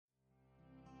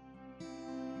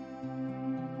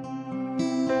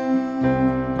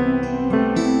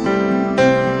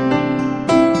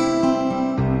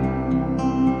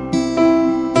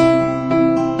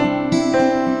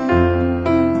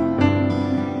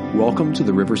Welcome to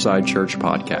the Riverside Church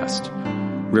podcast.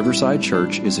 Riverside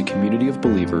Church is a community of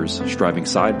believers striving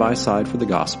side by side for the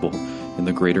gospel in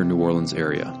the greater New Orleans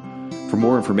area. For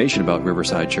more information about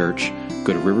Riverside Church,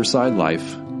 go to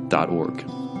riversidelife.org.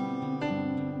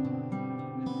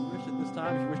 If you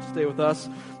wish to stay with us,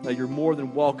 you're more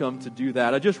than welcome to do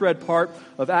that. I just read part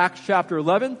of Acts chapter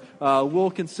 11. We'll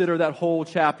consider that whole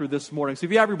chapter this morning. So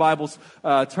if you have your Bibles,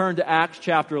 turn to Acts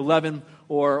chapter 11,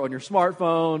 or on your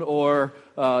smartphone, or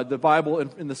the Bible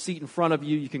in the seat in front of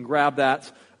you. You can grab that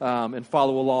and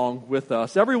follow along with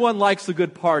us. Everyone likes a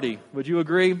good party. Would you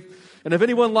agree? And if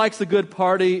anyone likes a good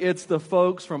party, it's the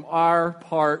folks from our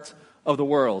part of the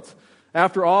world.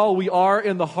 After all, we are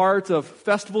in the heart of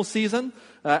festival season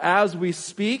as we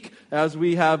speak, as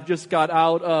we have just got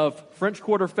out of French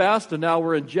Quarter Fest, and now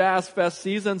we're in Jazz Fest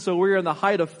season, so we're in the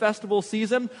height of festival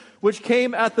season, which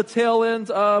came at the tail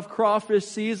end of crawfish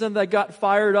season that got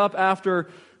fired up after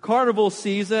carnival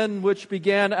season, which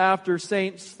began after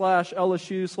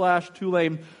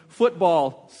Saints/LSU/Tulane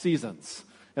football seasons.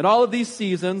 And all of these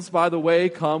seasons, by the way,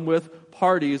 come with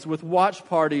parties, with watch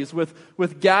parties,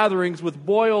 with gatherings, with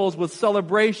boils, with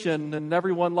celebration, and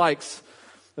everyone likes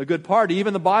a good party.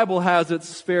 Even the Bible has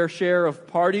its fair share of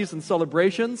parties and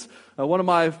celebrations. One of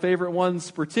my favorite ones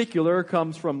particular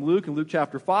comes from Luke, in Luke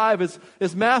chapter 5,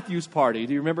 is Matthew's party.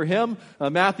 Do you remember him?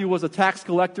 Matthew was a tax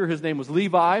collector. His name was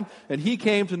Levi, and he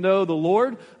came to know the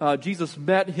Lord. Jesus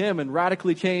met him and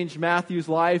radically changed Matthew's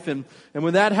life. And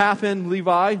when that happened,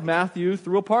 Matthew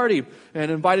threw a party and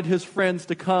invited his friends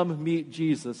to come meet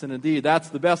Jesus. And indeed, that's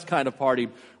the best kind of party,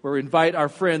 where we invite our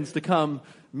friends to come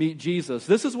meet Jesus.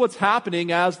 This is what's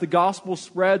happening as the gospel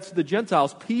spreads to the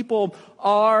Gentiles. People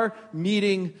are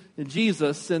meeting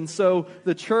Jesus. And so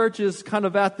the church is kind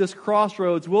of at this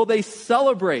crossroads. Will they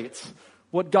celebrate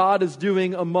what God is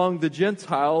doing among the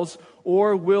Gentiles,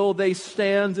 or will they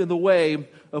stand in the way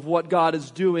of what God is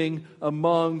doing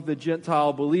among the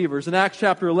Gentile believers? In Acts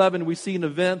chapter 11, we see an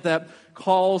event that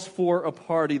calls for a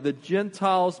party. The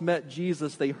Gentiles met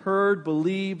Jesus. They heard,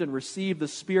 believed, and received the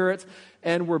Spirit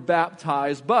and were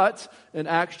baptized. But in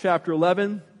Acts chapter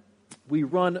 11, we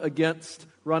run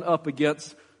up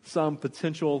against some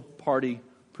potential party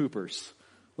poopers.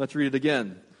 Let's read it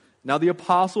again. Now the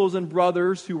apostles and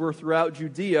brothers who were throughout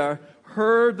Judea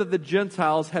heard that the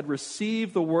Gentiles had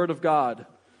received the word of God.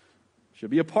 Should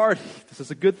be a party. This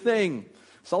is a good thing.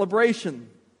 Celebration.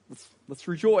 Let's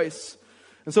rejoice.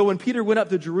 And so when Peter went up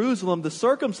to Jerusalem, the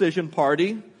circumcision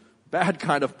party, bad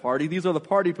kind of party, these are the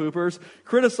party poopers,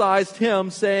 criticized him,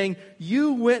 saying,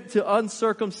 "You went to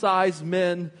uncircumcised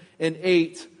men and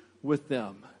ate with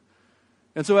them."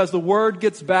 And so as the word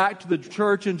gets back to the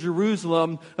church in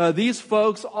Jerusalem, these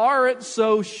folks aren't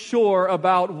so sure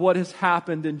about what has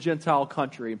happened in Gentile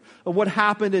country, or what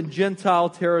happened in Gentile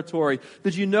territory.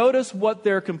 Did you notice what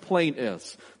their complaint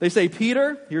is? They say,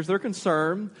 Peter, here's their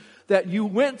concern, that you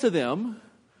went to them,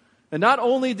 and not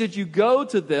only did you go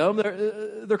to them,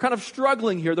 they're kind of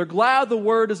struggling here. They're glad the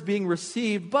word is being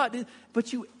received, but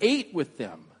you ate with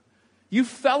them. You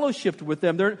fellowshiped with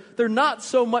them. They're not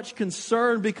so much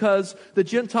concerned because the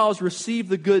Gentiles received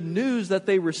the good news, that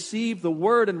they received the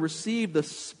word and received the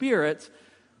Spirit,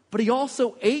 but he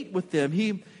also ate with them.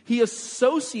 He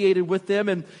associated with them,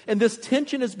 and this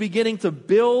tension is beginning to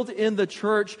build in the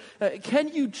church. Can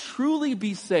you truly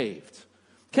be saved?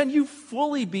 Can you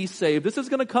fully be saved? This is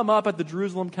going to come up at the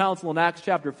Jerusalem Council in Acts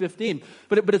chapter 15,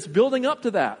 but it's building up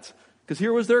to that, because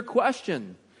here was their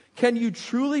question. Can you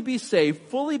truly be saved,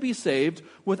 fully be saved,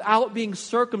 without being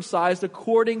circumcised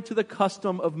according to the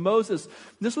custom of Moses?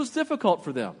 This was difficult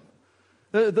for them.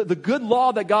 The good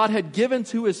law that God had given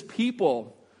to his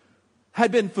people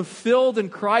had been fulfilled in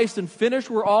Christ, and finished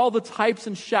were all the types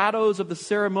and shadows of the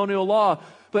ceremonial law.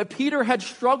 But Peter had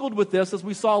struggled with this, as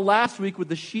we saw last week, with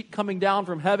the sheet coming down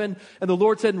from heaven, and the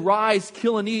Lord said, "Rise,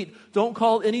 kill and eat. Don't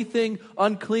call anything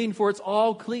unclean, for it's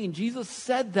all clean." Jesus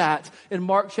said that in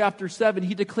Mark chapter 7.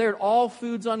 He declared all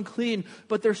foods unclean,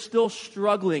 but they're still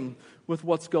struggling with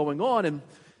what's going on. And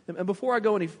before I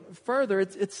go any further,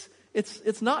 it's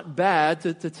not bad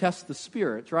to test the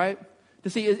Spirit, right? To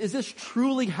see, is this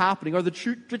truly happening? Are the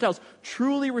Gentiles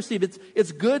truly received?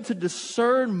 It's good to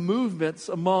discern movements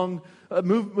of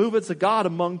God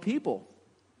among people.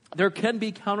 There can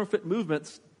be counterfeit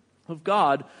movements of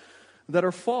God that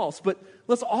are false. But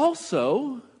let's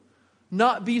also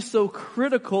not be so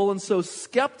critical and so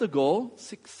skeptical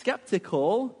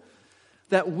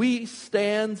that we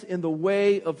stand in the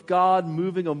way of God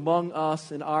moving among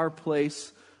us in our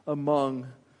place among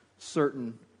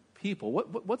certain people.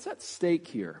 What's at stake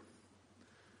here?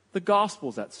 The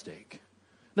gospel's at stake.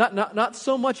 Not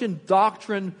so much in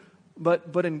doctrine,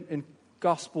 but in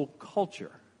gospel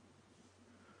culture.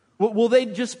 Will they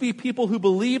just be people who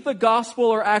believe the gospel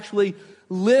or actually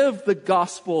live the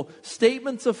gospel?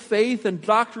 Statements of faith and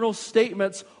doctrinal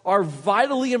statements are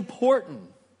vitally important.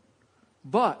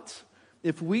 But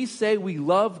if we say we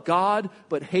love God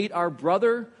but hate our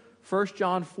brother, 1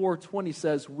 John 4:20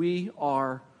 says we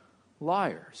are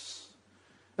liars.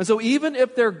 And so even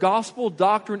if their gospel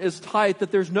doctrine is tight,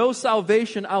 that there's no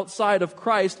salvation outside of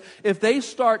Christ, if they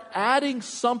start adding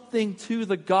something to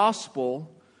the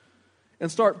gospel and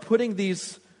start putting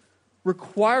these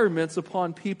requirements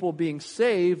upon people being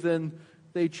saved, then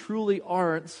they truly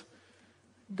aren't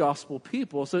gospel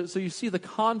people. So you see the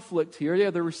conflict here. Yeah,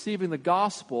 they're receiving the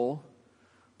gospel,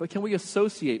 but can we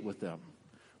associate with them?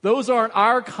 Those aren't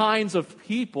our kinds of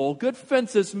people. Good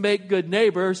fences make good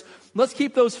neighbors. Let's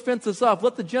keep those fences up.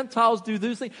 Let the Gentiles do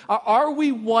these things. Are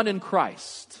we one in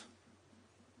Christ?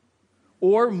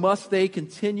 Or must they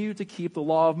continue to keep the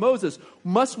law of Moses?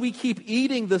 Must we keep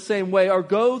eating the same way or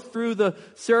go through the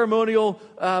ceremonial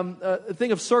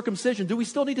thing of circumcision? Do we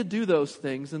still need to do those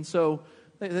things? And so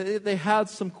they had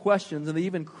some questions, and they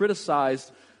even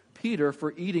criticized Peter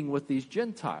for eating with these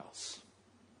Gentiles.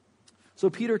 So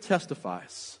Peter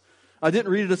testifies. I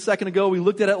didn't read it a second ago. We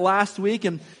looked at it last week,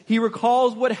 and he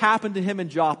recalls what happened to him in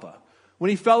Joppa.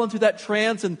 When he fell into that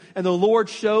trance and the Lord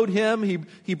showed him,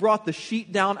 he brought the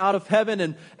sheet down out of heaven,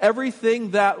 and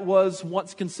everything that was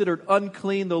once considered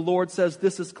unclean, the Lord says,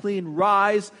 this is clean.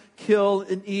 Rise, kill,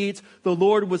 and eat. The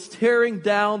Lord was tearing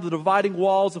down the dividing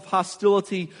walls of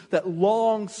hostility that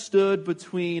long stood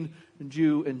between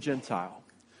Jew and Gentile.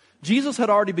 Jesus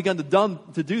had already begun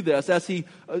to do this as he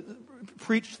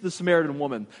preached to the Samaritan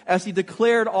woman, as he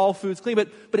declared all foods clean,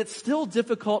 but it's still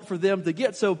difficult for them to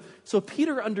get. So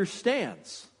Peter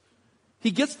understands.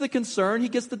 He gets the concern, he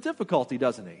gets the difficulty,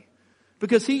 doesn't he?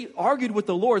 Because he argued with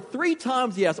the Lord 3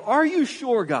 times. He asked, are you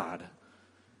sure, God?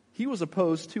 He was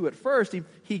opposed to at first.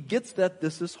 He gets that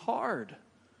this is hard.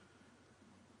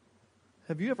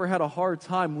 Have you ever had a hard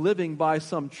time living by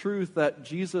some truth that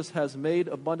Jesus has made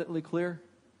abundantly clear?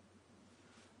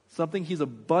 Something he's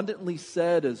abundantly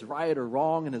said is right or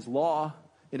wrong in his law,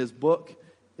 in his book,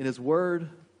 in his word.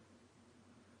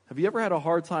 Have you ever had a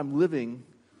hard time living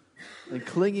and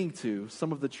clinging to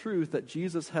some of the truth that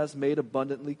Jesus has made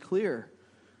abundantly clear?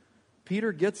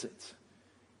 Peter gets it.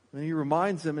 And he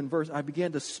reminds him in verse, I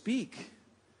began to speak.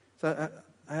 So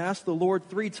I asked the Lord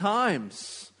 3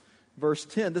 times. Verse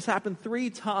 10, this happened 3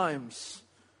 times.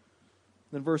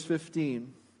 Then verse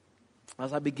 15,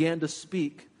 as I began to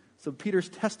speak. So Peter's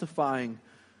testifying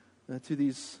to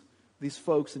these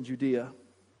folks in Judea.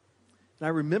 And I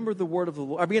remembered the word of the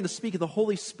Lord. I began to speak, and the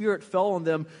Holy Spirit fell on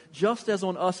them just as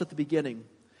on us at the beginning.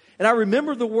 And I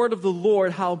remembered the word of the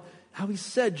Lord, how he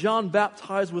said, John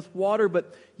baptized with water,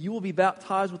 but you will be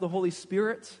baptized with the Holy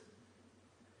Spirit.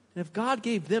 And if God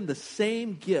gave them the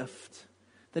same gift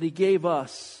that he gave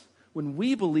us when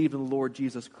we believed in the Lord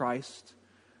Jesus Christ,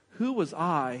 who was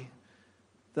I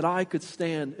that I could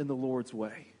stand in the Lord's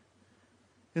way?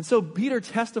 And so Peter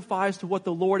testifies to what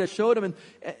the Lord has showed him.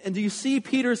 And do you see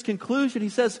Peter's conclusion? He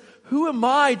says, who am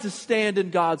I to stand in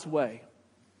God's way?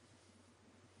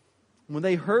 When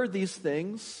they heard these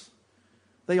things,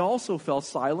 they also fell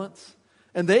silent.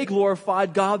 And they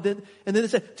glorified God. And then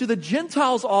it said, to the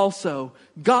Gentiles also,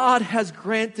 God has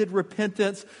granted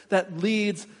repentance that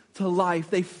leads to life.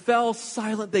 They fell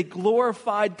silent. They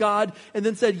glorified God and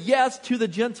then said, yes, to the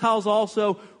Gentiles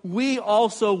also, we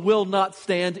also will not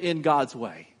stand in God's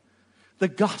way. The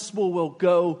gospel will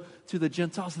go to the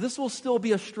Gentiles. This will still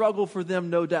be a struggle for them,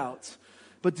 no doubt.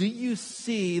 But do you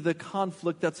see the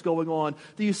conflict that's going on?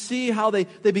 Do you see how they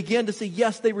begin to say,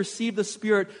 yes, they receive the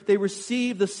Spirit. They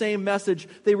receive the same message.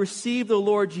 They receive the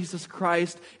Lord Jesus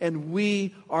Christ. And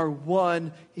we are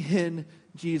one in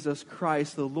Jesus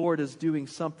Christ. The Lord is doing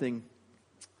something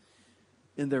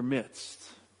in their midst.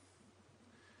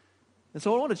 And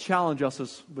so I want to challenge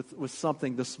us with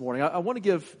something this morning. I want to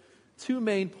give 2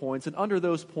 main points, and under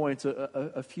those points,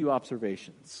 a few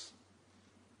observations.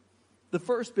 The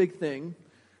first big thing,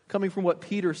 coming from what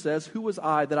Peter says, who was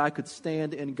I that I could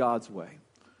stand in God's way?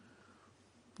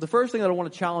 The first thing that I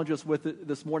want to challenge us with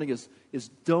this morning is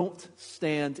don't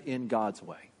stand in God's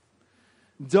way.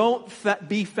 Don't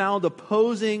be found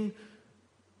opposing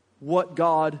what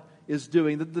God is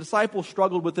doing. The disciples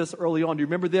struggled with this early on. Do you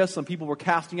remember this? Some people were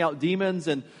casting out demons,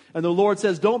 and the Lord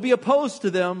says, don't be opposed to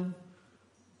them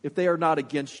if they are not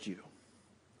against you.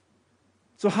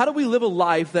 So how do we live a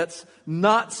life that's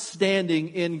not standing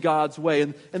in God's way?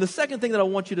 And the second thing that I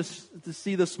want you to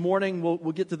see this morning,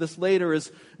 we'll get to this later,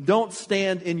 is don't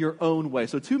stand in your own way.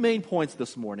 So 2 main points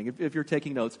this morning, if you're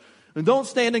taking notes. And don't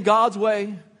stand in God's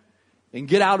way, and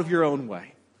get out of your own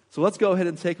way. So let's go ahead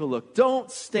and take a look.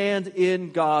 Don't stand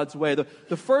in God's way. The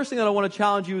first thing that I want to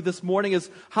challenge you this morning is,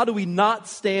 how do we not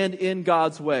stand in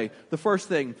God's way? The first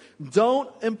thing,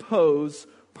 don't impose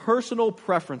personal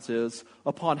preferences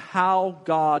upon how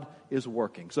God is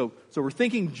working. So we're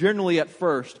thinking generally at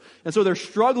first. And so they're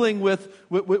struggling with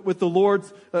the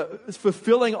Lord's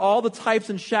fulfilling all the types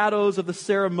and shadows of the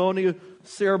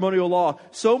ceremonial law.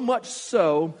 So much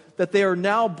so that they are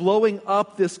now blowing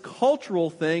up this cultural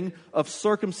thing of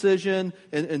circumcision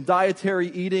and dietary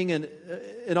eating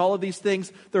and all of these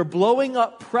things. They're blowing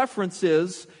up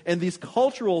preferences and these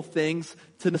cultural things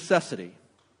to necessity.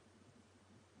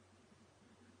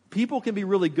 People can be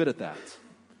really good at that.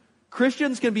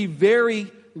 Christians can be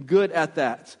very good at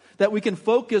that. That we can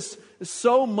focus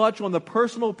so much on the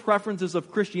personal preferences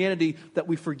of Christianity that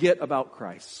we forget about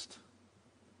Christ.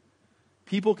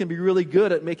 People can be really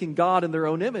good at making God in their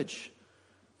own image.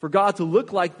 For God to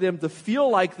look like them, to feel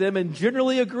like them, and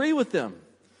generally agree with them.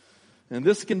 And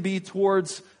this can be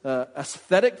towards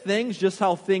aesthetic things, just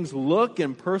how things look,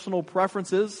 and personal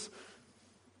preferences.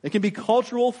 It can be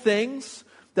cultural things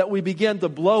that we begin to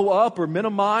blow up or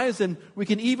minimize, and we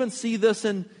can even see this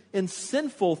in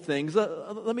sinful things.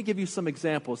 Let me give you some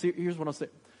examples. Here's what I'll say.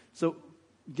 So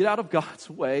get out of God's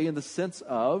way in the sense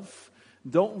of,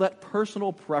 don't let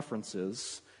personal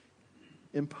preferences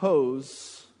don't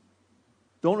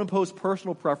impose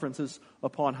personal preferences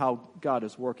upon how God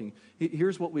is working.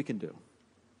 Here's what we can do.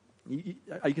 You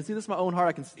can see this in my own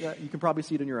heart. You can probably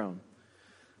see it in your own.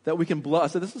 That we can I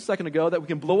said this a second ago, that we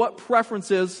can blow up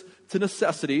preferences to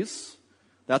necessities.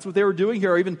 That's what they were doing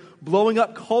here, or even blowing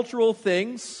up cultural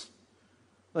things,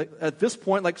 like at this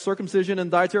point, like circumcision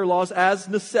and dietary laws, as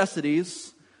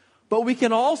necessities. But we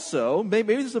can also,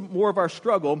 maybe this is more of our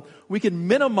struggle, we can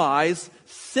minimize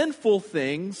sinful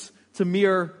things to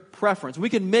mere preference.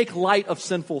 We can make light of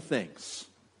sinful things.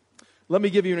 Let me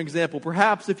give you an example.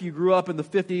 Perhaps if you grew up in the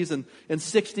 50s and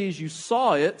 60s, you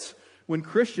saw it when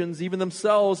Christians, even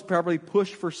themselves, probably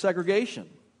pushed for segregation.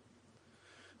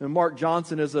 And Mark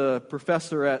Johnson is a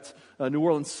professor at New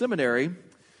Orleans Seminary,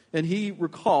 and he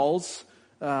recalls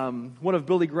one of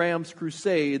Billy Graham's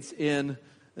crusades in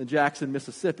Jackson,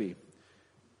 Mississippi.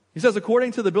 He says,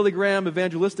 according to the Billy Graham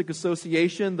Evangelistic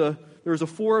Association, there was a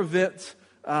 4-event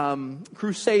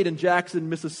crusade in Jackson,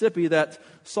 Mississippi that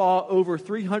saw over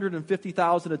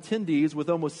 350,000 attendees with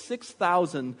almost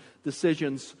 6,000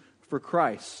 decisions for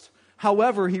Christ.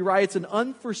 However, he writes, an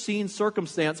unforeseen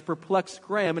circumstance perplexed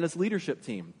Graham and his leadership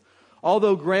team.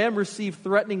 Although Graham received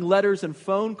threatening letters and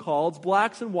phone calls,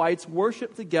 blacks and whites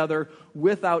worshiped together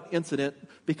without incident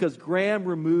because Graham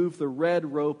removed the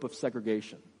red rope of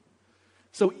segregation.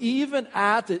 So even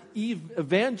at the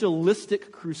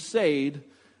evangelistic crusade,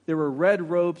 there were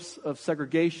red ropes of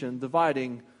segregation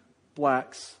dividing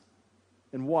blacks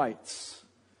and whites.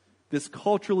 This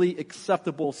culturally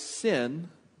acceptable sin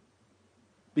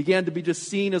began to be just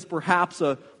seen as perhaps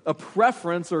a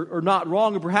preference or not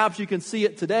wrong. And perhaps you can see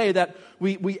it today that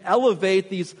we elevate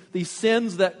these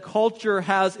sins that culture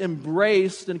has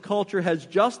embraced and culture has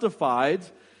justified,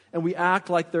 and we act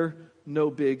like they're no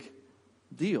big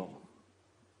deal.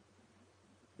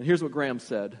 And here's what Graham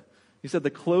said. He said, the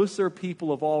closer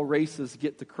people of all races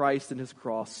get to Christ and His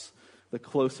cross, the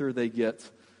closer they get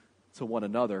to one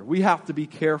another. We have to be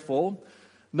careful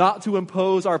not to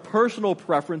impose our personal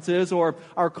preferences or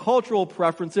our cultural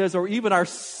preferences or even our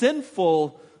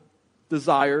sinful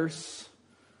desires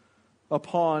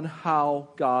upon how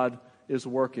God is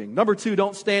working. Number 2,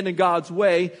 don't stand in God's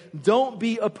way. Don't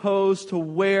be opposed to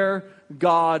where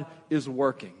God is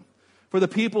working. For the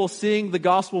people seeing the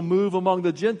gospel move among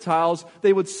the Gentiles,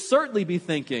 they would certainly be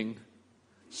thinking,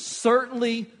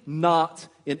 certainly not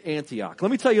in Antioch. Let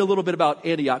me tell you a little bit about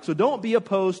Antioch. So don't be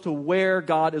opposed to where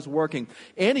God is working.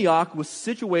 Antioch was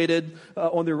situated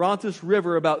on the Orontes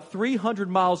River about 300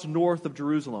 miles north of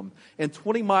Jerusalem and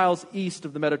 20 miles east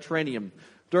of the Mediterranean.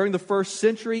 During the first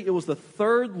century, it was the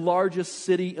 3rd largest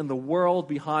city in the world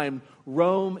behind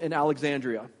Rome and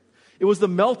Alexandria. It was the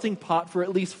melting pot for at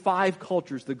least 5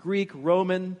 cultures, the Greek,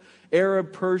 Roman,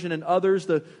 Arab, Persian, and others.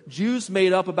 The Jews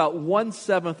made up about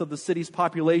 1/7 of the city's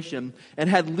population and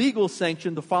had legal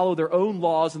sanction to follow their own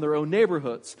laws in their own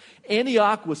neighborhoods.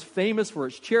 Antioch was famous for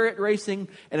its chariot racing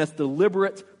and its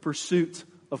deliberate pursuit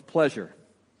of pleasure.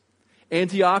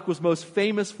 Antioch was most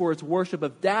famous for its worship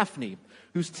of Daphne,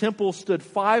 whose temple stood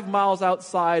 5 miles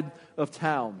outside of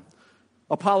town.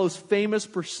 Apollo's famous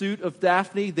pursuit of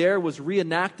Daphne there was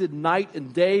reenacted night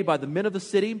and day by the men of the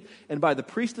city and by the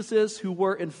priestesses who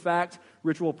were in fact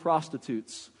ritual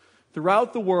prostitutes.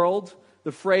 Throughout the world,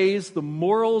 the phrase, the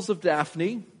morals of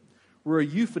Daphne, were a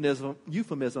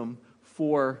euphemism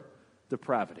for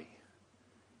depravity.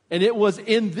 And it was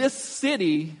in this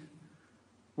city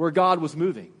where God was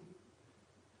moving.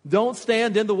 Don't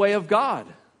stand in the way of God.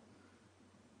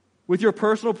 With your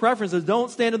personal preferences,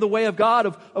 don't stand in the way of God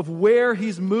of where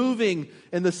He's moving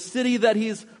in the city that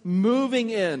He's moving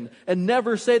in. And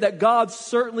never say that God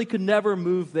certainly could never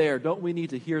move there. Don't we need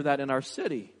to hear that in our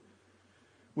city?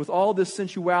 With all this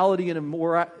sensuality and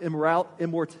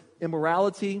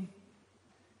immorality,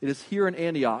 it is here in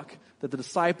Antioch that the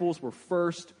disciples were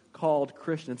first called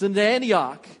Christians. And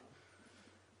Antioch,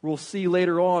 we'll see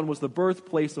later on, was the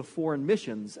birthplace of foreign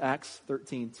missions, Acts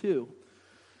 13:2.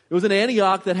 It was in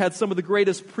Antioch that had some of the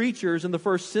greatest preachers in the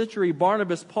first century,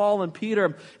 Barnabas, Paul, and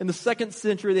Peter. In the second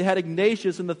century, they had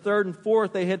Ignatius. In the third and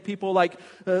fourth, they had people like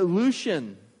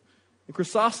Lucian and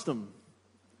Chrysostom.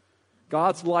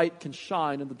 God's light can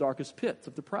shine in the darkest pits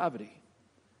of depravity.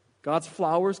 God's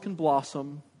flowers can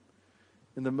blossom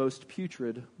in the most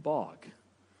putrid bog.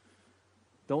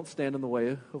 Don't stand in the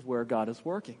way of where God is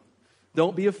working.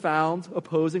 Don't be found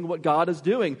opposing what God is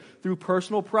doing through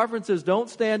personal preferences. Don't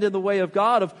stand in the way of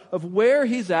God of where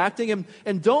He's acting.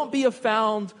 And don't be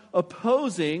found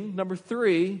opposing, number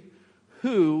 3,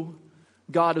 who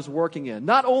God is working in.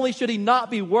 Not only should He not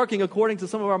be working according to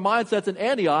some of our mindsets in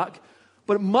Antioch,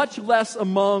 but much less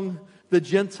among the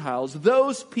Gentiles.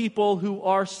 Those people who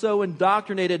are so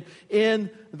indoctrinated in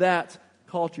that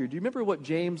culture. Do you remember what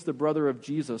James, the brother of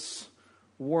Jesus,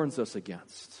 warns us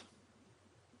against?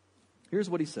 Here's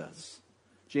what he says.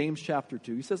 James chapter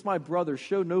 2. He says, "My brothers,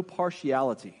 show no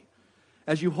partiality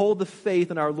as you hold the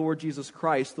faith in our Lord Jesus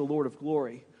Christ, the Lord of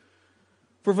glory.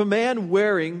 For if a man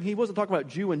wearing," he wasn't talking about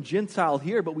Jew and Gentile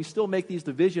here, but we still make these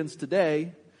divisions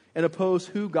today and oppose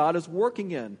who God is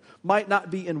working in. Might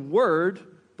not be in word,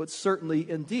 but certainly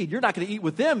in deed. You're not going to eat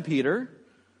with them, Peter.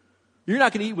 You're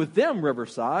not going to eat with them,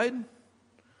 Riverside.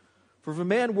 For if a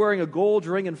man wearing a gold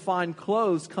ring and fine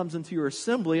clothes comes into your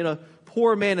assembly, and a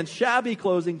poor man in shabby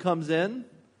clothing comes in,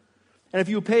 and if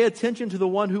you pay attention to the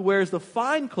one who wears the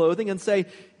fine clothing and say,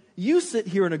 "You sit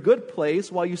here in a good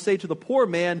place," while you say to the poor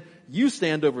man, "You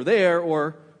stand over there,"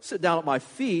 or "Sit down at my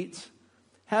feet,"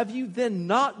 have you then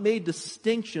not made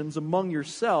distinctions among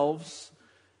yourselves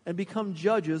and become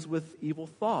judges with evil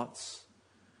thoughts?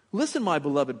 Listen, my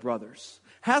beloved brothers.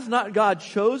 Has not God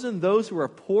chosen those who are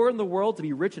poor in the world to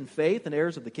be rich in faith and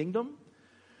heirs of the kingdom,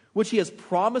 which He has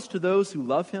promised to those who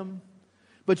love Him?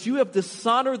 But you have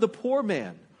dishonored the poor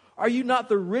man. Are you not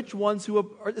the rich ones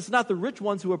it's not the rich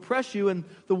ones who oppress you and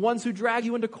the ones who drag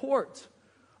you into court?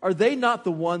 Are they not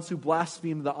the ones who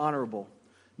blaspheme the honorable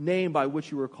name by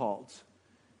which you were called?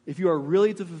 If you are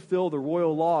really to fulfill the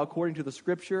royal law according to the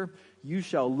Scripture, you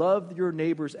shall love your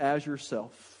neighbors as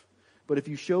yourself. But if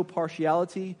you show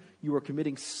partiality, you are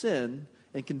committing sin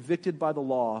and convicted by the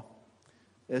law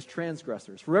as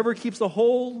transgressors. For whoever keeps the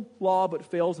whole law but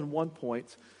fails in one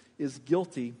point is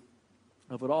guilty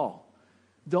of it all.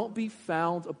 Don't be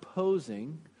found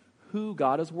opposing who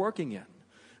God is working in.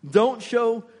 Don't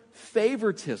show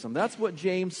favoritism. That's what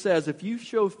James says. If you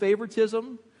show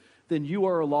favoritism, then you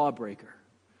are a lawbreaker.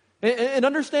 And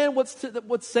understand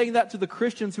what's saying that to the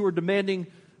Christians who are demanding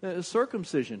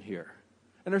circumcision here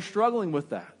and are struggling with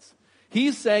that.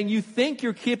 He's saying you think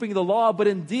you're keeping the law, but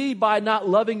indeed by not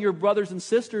loving your brothers and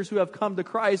sisters who have come to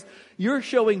Christ, you're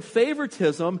showing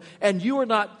favoritism and you are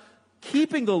not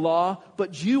keeping the law,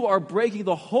 but you are breaking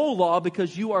the whole law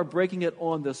because you are breaking it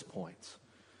on this point,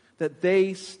 that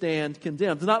they stand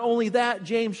condemned. Not only that,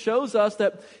 James shows us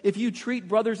that if you treat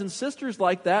brothers and sisters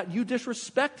like that, you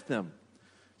disrespect them.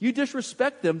 You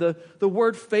disrespect them. The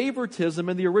word favoritism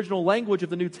in the original language of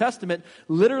the New Testament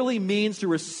literally means to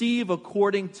receive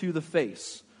according to the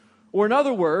face. Or in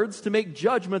other words, to make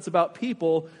judgments about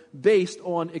people based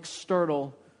on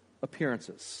external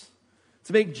appearances.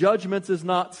 To make judgments is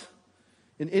not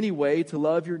in any way to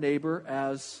love your neighbor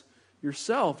as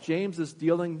yourself. James is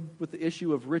dealing with the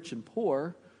issue of rich and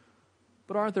poor,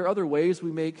 but aren't there other ways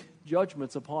we make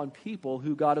judgments upon people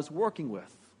who God is working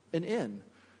with and in?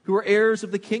 Who are heirs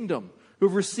of the kingdom, who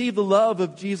have received the love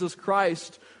of Jesus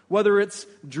Christ, whether it's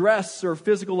dress or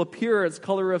physical appearance,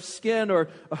 color of skin, or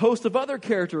a host of other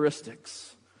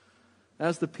characteristics.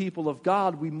 As the people of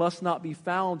God, we must not be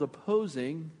found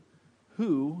opposing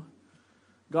who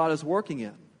God is working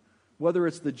in, whether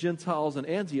it's the Gentiles in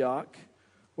Antioch,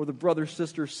 or the brother,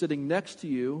 sister sitting next to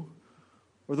you,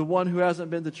 or the one who hasn't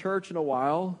been to church in a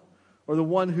while, or the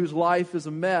one whose life is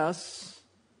a mess.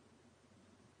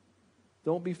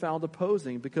 Don't be found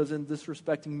opposing, because in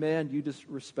disrespecting man, you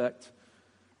disrespect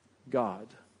God.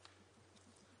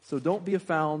 So don't be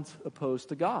found opposed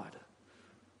to God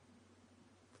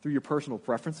through your personal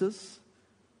preferences,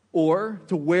 or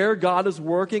to where God is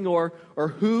working or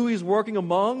who he's working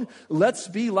among. Let's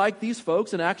be like these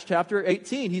folks in Acts chapter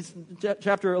 18. He's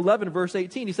chapter 11, verse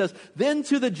 18. He says, then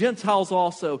to the Gentiles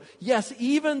also. Yes,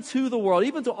 even to the world,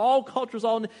 even to all cultures,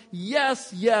 yes,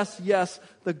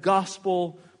 the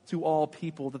gospel to all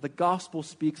people, that the gospel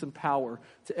speaks in power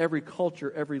to every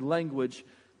culture, every language,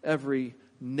 every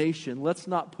nation. Let's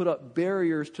not put up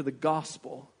barriers to the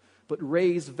gospel, but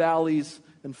raise valleys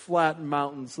and flatten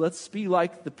mountains. Let's be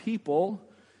like the people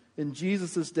in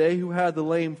Jesus' day who had the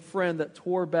lame friend that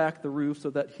tore back the roof so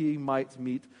that he might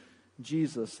meet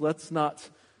Jesus. Let's not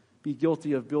be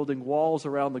guilty of building walls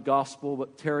around the gospel,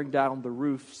 but tearing down the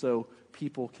roof so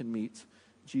people can meet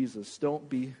Jesus.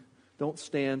 Don't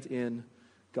stand in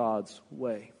God's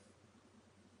way.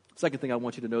 Second thing I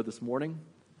want you to know this morning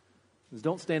is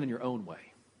don't stand in your own way.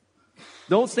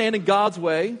 Don't stand in God's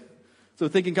way. So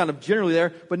thinking kind of generally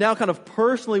there, but now kind of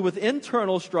personally with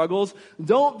internal struggles,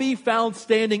 don't be found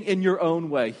standing in your own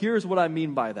way. Here's what I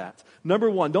mean by that. Number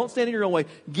one, don't stand in your own way.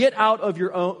 Get out of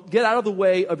the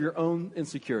way of your own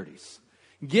insecurities.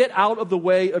 Get out of the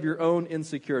way of your own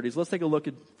insecurities. Let's take a look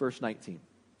at verse 19.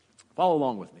 Follow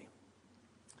along with me.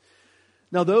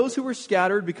 Now those who were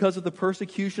scattered because of the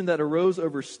persecution that arose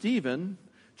over Stephen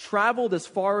traveled as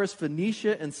far as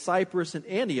Phoenicia and Cyprus and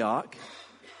Antioch.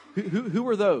 Who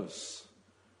were those?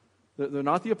 They're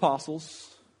not the apostles.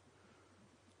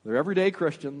 They're everyday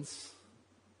Christians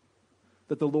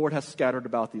that the Lord has scattered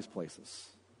about these places.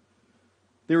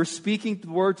 They were speaking the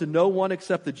word to no one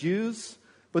except the Jews,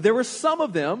 but there were some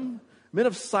of them, men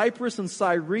of Cyprus and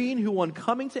Cyrene, who on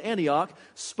coming to Antioch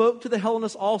spoke to the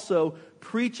Hellenists also,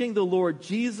 preaching the Lord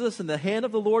Jesus, and the hand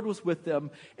of the Lord was with them,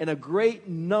 and a great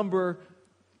number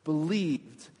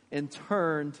believed and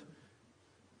turned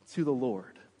to the Lord.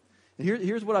 And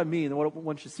here's what I mean, and what I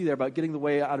want you to see there about getting the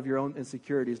way out of your own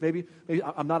insecurities. Maybe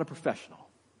I'm not a professional.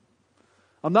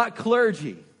 I'm not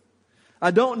clergy.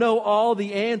 I don't know all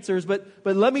the answers, but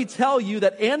let me tell you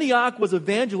that Antioch was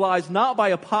evangelized not by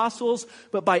apostles,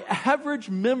 but by average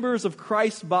members of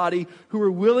Christ's body who were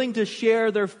willing to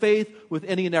share their faith with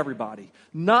any and everybody.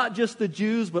 Not just the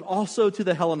Jews, but also to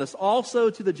the Hellenists, also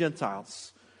to the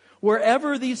Gentiles.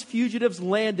 Wherever these fugitives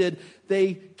landed,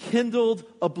 they kindled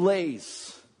a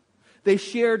blaze. They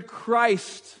shared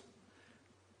Christ,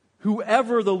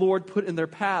 whoever the Lord put in their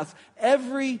paths.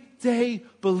 Everyday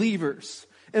believers,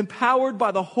 empowered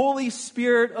by the Holy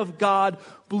Spirit of God,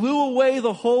 blew away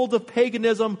the hold of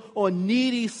paganism on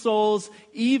needy souls,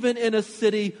 even in a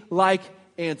city like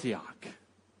Antioch.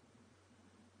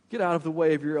 Get out of the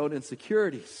way of your own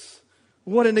insecurities.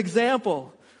 What an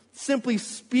example. Simply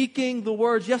speaking the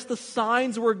words. Yes, the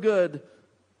signs were good,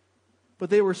 but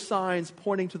they were signs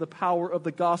pointing to the power of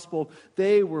the gospel.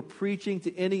 They were preaching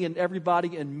to any and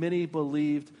everybody, and many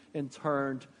believed and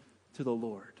turned to the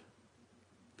Lord.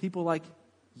 People like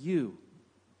you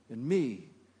and me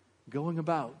going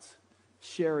about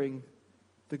sharing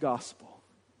the gospel.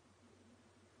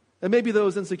 And maybe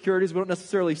those insecurities, we don't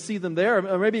necessarily see them there.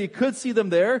 Or maybe you could see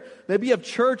them there. Maybe you have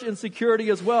church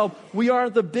insecurity as well. We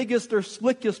aren't the biggest or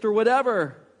slickest or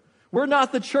whatever. We're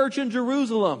not the church in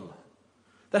Jerusalem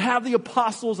that have the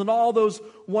apostles and all those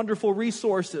wonderful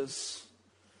resources.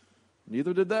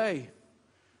 Neither did they.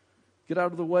 Get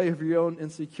out of the way of your own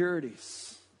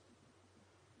insecurities.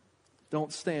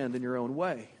 Don't stand in your own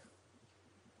way.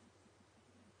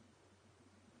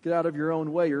 Get out of your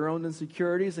own way, your own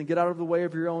insecurities, and get out of the way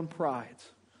of your own pride.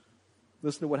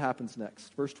 Listen to what happens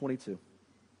next. Verse 22.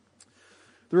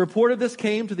 The report of this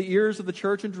came to the ears of the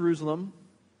church in Jerusalem,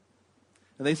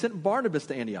 and they sent Barnabas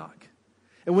to Antioch.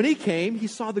 And when he came, he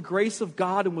saw the grace of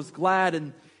God and was glad,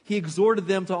 and he exhorted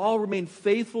them to all remain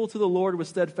faithful to the Lord with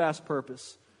steadfast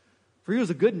purpose. For he was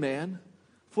a good man,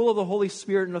 full of the Holy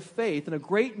Spirit and of faith, and a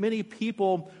great many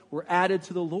people were added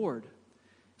to the Lord.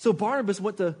 So Barnabas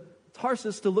went to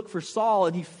Tarsus to look for Saul,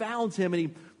 and he found him, and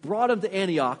he brought him to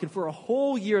Antioch. And for a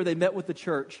whole year they met with the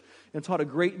church and taught a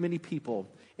great many people.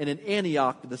 And in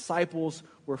Antioch the disciples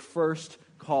were first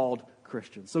called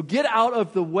Christians. So get out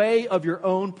of the way of your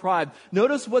own pride.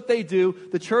 Notice what they do.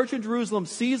 The church in Jerusalem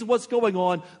sees what's going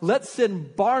on. Let's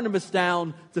send Barnabas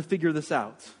down to figure this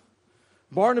out.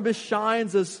 Barnabas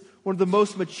shines as one of the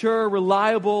most mature,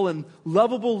 reliable, and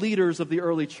lovable leaders of the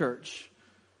early church.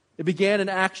 It began in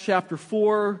Acts chapter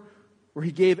 4, where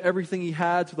he gave everything he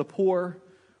had to the poor.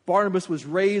 Barnabas was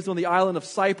raised on the island of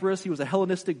Cyprus. He was a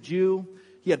Hellenistic Jew.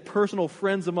 He had personal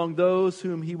friends among those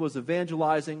whom he was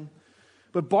evangelizing.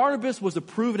 But Barnabas was a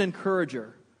proven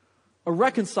encourager, a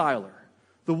reconciler,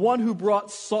 the one who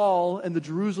brought Saul and the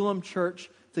Jerusalem church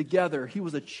together. He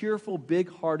was a cheerful,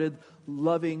 big-hearted,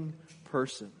 loving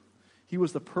person. He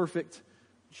was the perfect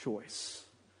choice.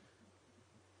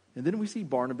 And then we see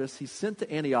Barnabas, he's sent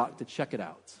to Antioch to check it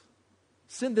out.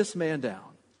 Send this man down.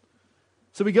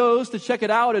 So he goes to check it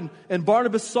out, and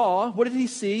Barnabas saw, what did he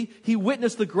see? He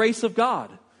witnessed the grace of God.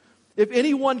 If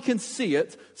anyone can see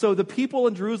it, so the people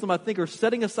in Jerusalem, I think, are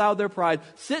setting aside their pride.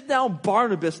 Sit down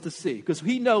Barnabas to see, because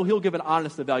we know he'll give an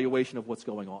honest evaluation of what's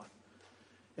going on.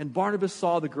 And Barnabas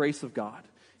saw the grace of God.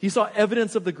 He saw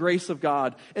evidence of the grace of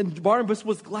God. And Barnabas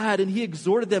was glad, and he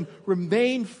exhorted them,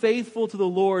 remain faithful to the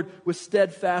Lord with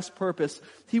steadfast purpose.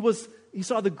 He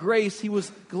saw the grace. He was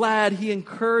glad. He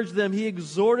encouraged them. He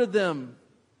exhorted them.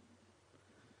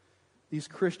 These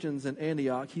Christians in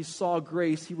Antioch, he saw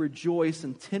grace, he rejoiced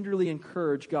and tenderly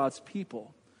encouraged God's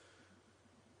people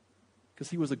because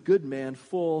he was a good man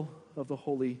full of the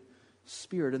Holy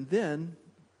Spirit. And then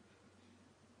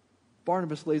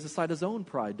Barnabas lays aside his own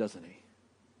pride, doesn't he?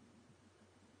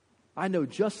 I know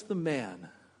just the man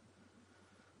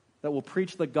that will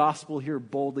preach the gospel here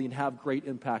boldly and have great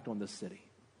impact on this city.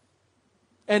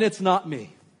 And it's not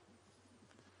me.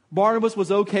 Barnabas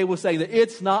was okay with saying that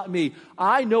it's not me.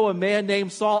 I know a man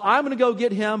named Saul. I'm going to go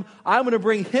get him. I'm going to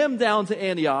bring him down to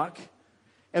Antioch.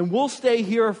 And we'll stay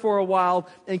here for a while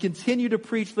and continue to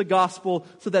preach the gospel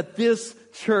so that this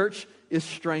church is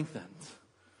strengthened.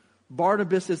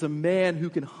 Barnabas is a man who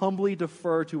can humbly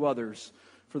defer to others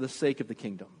for the sake of the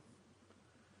kingdom.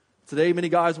 Today, many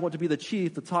guys want to be the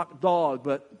chief, the top dog,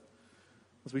 but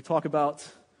as we talk about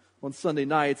on Sunday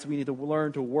nights, we need to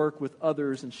learn to work with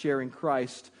others in sharing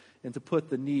Christ and to put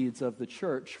the needs of the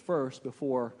church first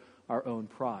before our own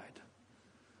pride.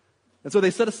 And so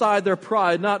they set aside their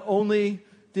pride. Not only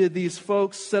did these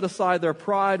folks set aside their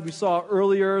pride, we saw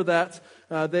earlier that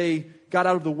they got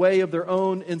out of the way of their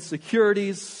own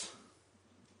insecurities.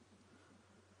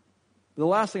 The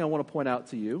last thing I want to point out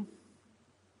to you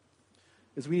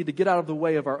is we need to get out of the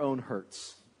way of our own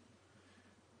hurts.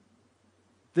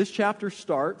 This chapter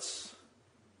starts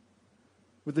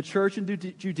with the church in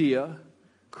Judea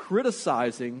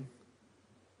criticizing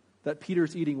that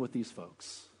Peter's eating with these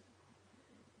folks.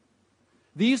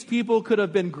 These people could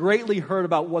have been greatly hurt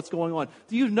about what's going on.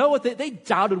 Do you know what? They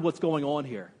doubted what's going on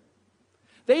here.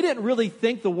 They didn't really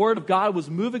think the word of God was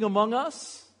moving among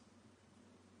us.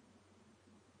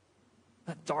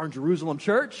 That darn Jerusalem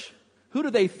church. Who do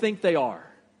they think they are?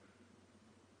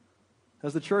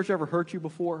 Has the church ever hurt you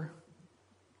before?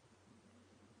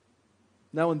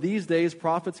 Now in these days,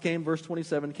 prophets came, verse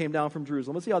 27, came down from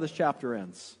Jerusalem. Let's see how this chapter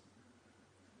ends.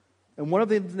 And one of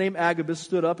them named Agabus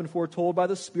stood up and foretold by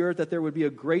the Spirit that there would be a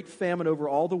great famine over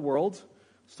all the world.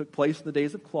 This took place in the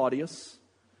days of Claudius.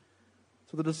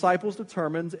 So the disciples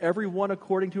determined, every one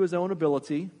according to his own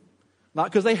ability,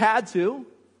 not because they had to,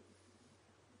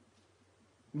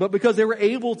 but because they were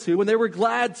able to and they were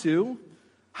glad to,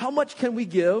 how much can we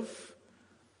give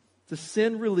to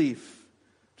send relief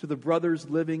to the brothers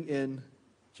living in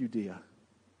Judea?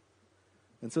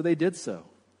 And so they did so,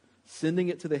 sending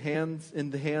it to the elders in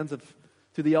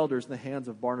the hands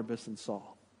of Barnabas and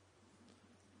Saul.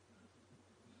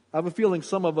 I have a feeling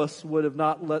some of us would have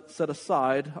not set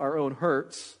aside our own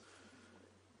hurts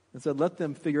and said, let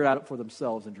them figure it out for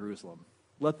themselves in Jerusalem.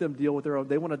 Let them deal with their own.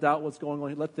 They want to doubt what's going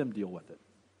on. Let them deal with it.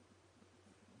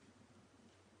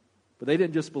 But they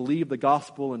didn't just believe the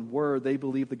gospel in word, they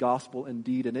believed the gospel in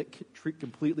deed, and it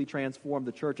completely transformed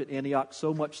the church at Antioch,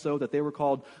 so much so that they were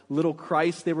called little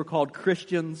Christ, they were called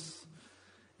Christians,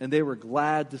 and they were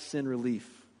glad to send relief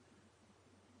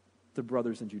to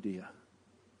brothers in Judea.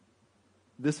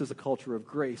 This is a culture of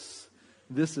grace.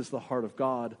 This is the heart of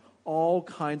God. All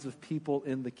kinds of people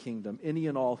in the kingdom, any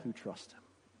and all who trust Him.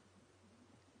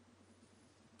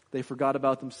 They forgot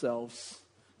about themselves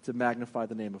to magnify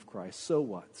the name of Christ. So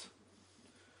what?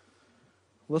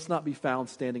 Let's not be found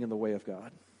standing in the way of God,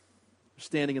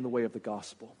 standing in the way of the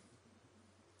gospel.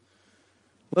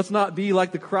 Let's not be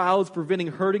like the crowds preventing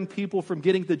hurting people from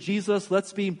getting to Jesus.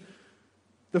 Let's be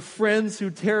the friends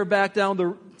who tear back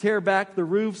the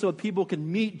roof so that people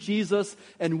can meet Jesus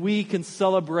and we can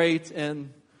celebrate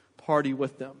and party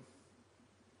with them.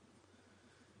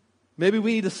 Maybe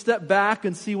we need to step back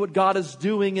and see what God is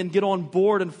doing and get on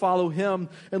board and follow Him.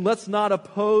 And let's not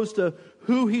oppose to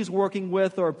who He's working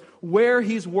with or where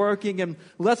He's working. And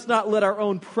let's not let our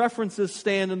own preferences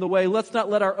stand in the way. Let's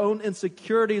not let our own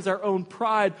insecurities, our own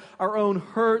pride, our own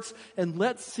hurts. And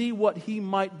let's see what He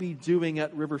might be doing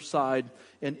at Riverside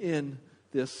and in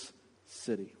this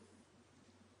city.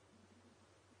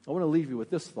 I want to leave you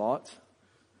with this thought.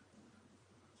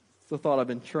 It's a thought I've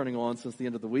been churning on since the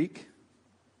end of the week.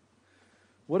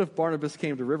 What if Barnabas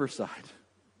came to Riverside?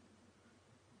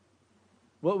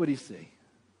 What would he see?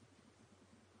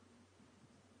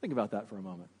 Think about that for a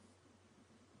moment.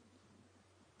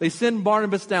 They send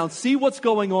Barnabas down, see what's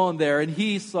going on there, and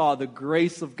he saw the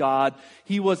grace of God.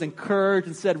 He was encouraged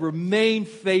and said, remain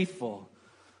faithful.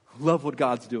 Love what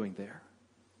God's doing there.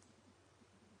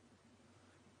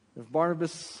 If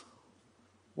Barnabas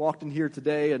walked in here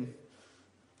today and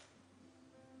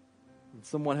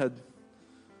someone had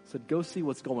said, go see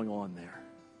what's going on there,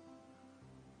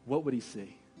 what would he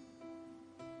see?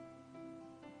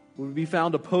 Would we be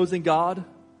found opposing God?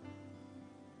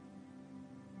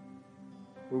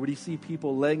 Or would he see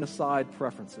people laying aside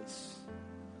preferences,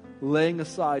 laying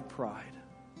aside pride,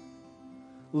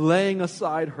 laying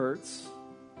aside hurts,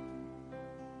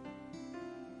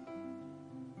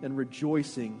 and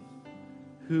rejoicing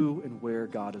who and where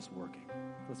God is working?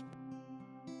 Let's